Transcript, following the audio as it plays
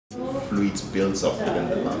fluids builds up within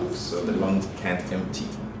the lungs, so the lungs can't empty.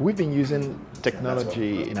 We've been using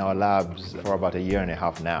technology in our labs for about 1.5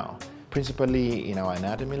 years now, principally in our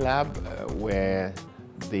anatomy lab, where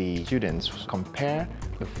the students compare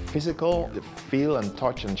the physical, the feel and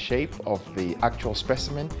touch and shape of the actual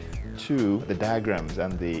specimen to the diagrams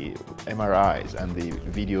and the MRIs and the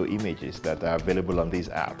video images that are available on these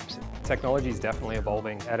apps. Technology is definitely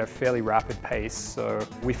evolving at a fairly rapid pace, so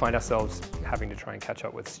we find ourselves having to try and catch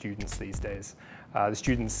up with students these days. The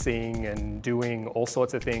students seeing and doing all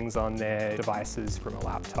sorts of things on their devices, from a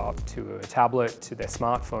laptop to a tablet to their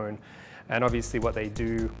smartphone. And obviously what they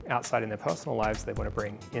do outside in their personal lives, they want to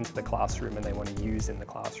bring into the classroom and they want to use in the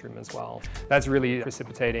classroom as well. That's really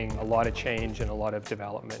precipitating a lot of change and a lot of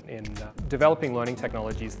development in developing learning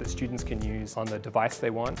technologies that students can use on the device they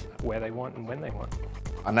want, where they want and when they want.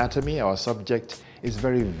 Anatomy, our subject, is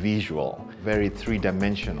very visual, very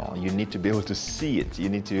three-dimensional. You need to be able to see it, you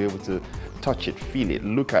need to be able to touch it, feel it,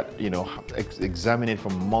 look at, examine it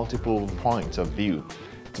from multiple points of view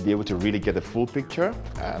to be able to really get a full picture.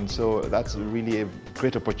 And so that's really a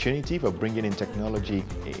great opportunity for bringing in technology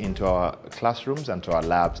into our classrooms and to our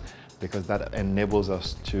labs, because that enables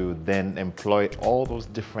us to then employ all those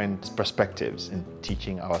different perspectives in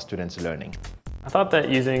teaching our students learning. I thought that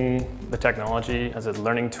using the technology as a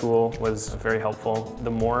learning tool was very helpful. The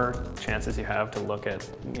more chances you have to look at,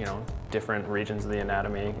 different regions of the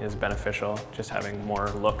anatomy is beneficial. Just having more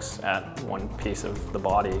looks at one piece of the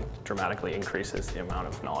body dramatically increases the amount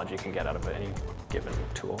of knowledge you can get out of any given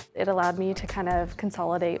tool. It allowed me to kind of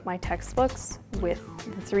consolidate my textbooks with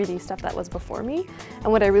the 3D stuff that was before me.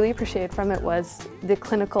 And what I really appreciated from it was the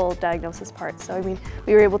clinical diagnosis part. So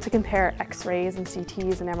we were able to compare X-rays and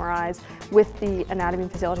CTs and MRIs with the anatomy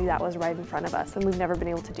and physiology that was right in front of us, and we've never been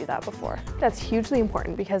able to do that before. That's hugely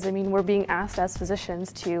important because we're being asked as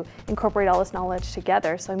physicians to incorporate all this knowledge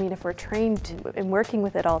together. So if we're trained in working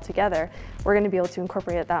with it all together, we're going to be able to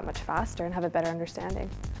incorporate it that much faster and have a better understanding.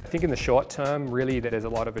 I think in the short term, really, there's a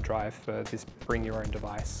lot of a drive for this bring your own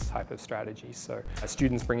device type of strategy. So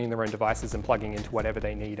students bringing their own devices and plugging into whatever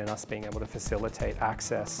they need, and us being able to facilitate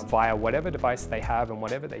access via whatever device they have and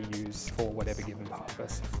whatever they use for whatever given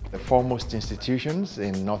purpose. The foremost institutions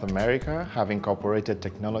in North America have incorporated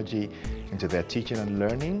technology into their teaching and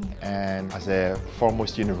learning, and as a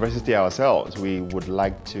foremost university ourselves, we would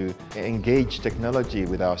like to engage technology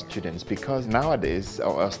with our students, because nowadays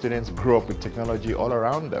our students grow up with technology all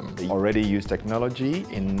around them. They already use technology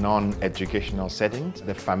in non-educational settings.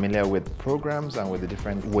 They're familiar with programs and with the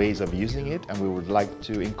different ways of using it, and we would like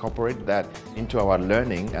to incorporate that into our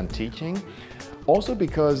learning and teaching. Also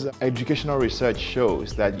because educational research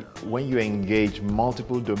shows that when you engage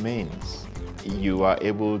multiple domains, you are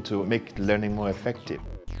able to make learning more effective.